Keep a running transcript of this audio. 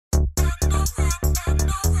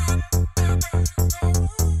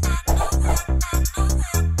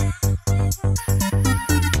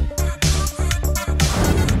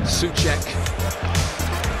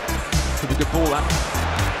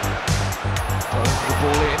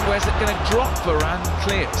ball in. Where's it going to drop? Varane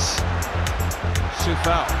clears.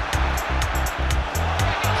 Soufal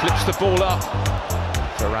flips the ball up.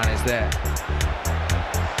 Varane is there.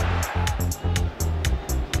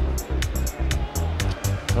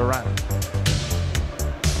 Varane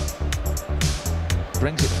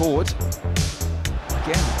brings it forward.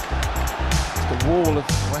 Again, it's the wall of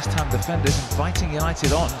West Ham defenders inviting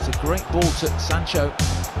United on. It's a great ball to Sancho.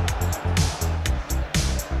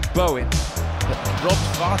 Bowen, but robbed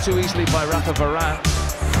far too easily by Raphael Varane.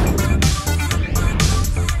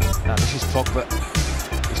 Now this is Pogba.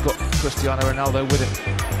 He's got Cristiano Ronaldo with him.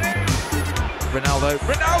 Ronaldo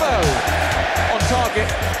on target.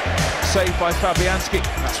 Saved by Fabianski.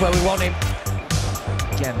 That's where we want him.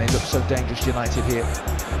 Again, they look so dangerous, United here.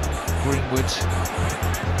 Greenwood.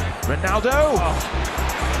 Ronaldo!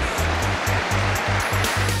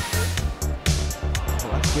 Oh,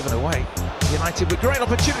 that's given away. United with great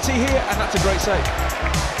opportunity here, and that's a great save.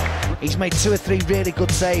 He's made 2 or 3 really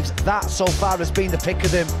good saves. That so far has been the pick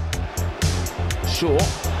of them. Shaw.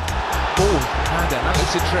 Ball. And that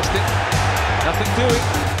looks interesting. Nothing doing.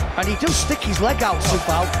 And he does stick his leg out,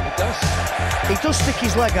 Soufal. It does. He does stick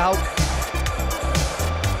his leg out.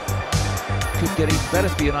 Could get even better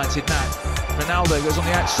for United now. Ronaldo goes on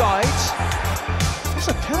the outside. That's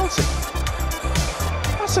a penalty.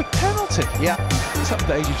 That's a penalty. Yeah. Some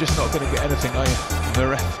days you're just not going to get anything, are you? The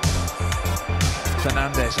ref.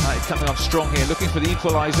 Fernandes, United coming on strong here, looking for the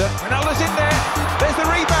equaliser. Ronaldo's in there. There's the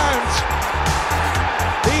rebound.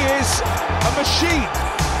 He is a machine.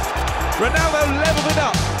 Ronaldo levelled it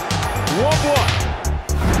up. 1-1.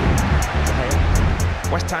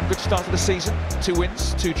 West Ham, good start to the season. 2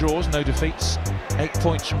 wins, 2 draws, no defeats. 8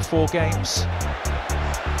 points from 4 games.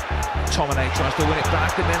 Tomine tries to win it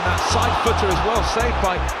back, and then that side footer as well, saved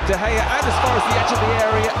by De Gea, and as far as the edge of the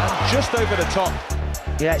area, and just over the top.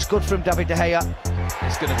 Yeah, it's good from David De Gea.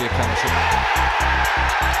 It's going to be a penalty.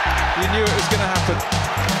 You knew it was going to happen.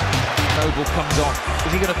 Noble comes on.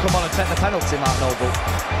 Is he going to come on and take the penalty, Mark Noble?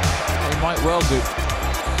 He might well do.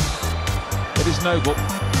 It is Noble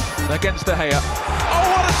against De Gea. Oh,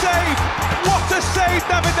 what a save! What a save,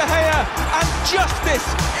 David De Gea! And justice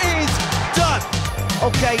is done!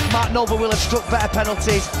 OK, Mark Noble will have struck better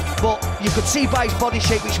penalties, but you could see by his body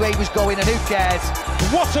shape which way he was going, and who cares?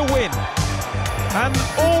 What a win! And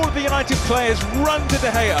all of the United players run to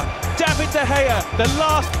De Gea. David De Gea, the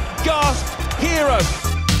last gasp hero.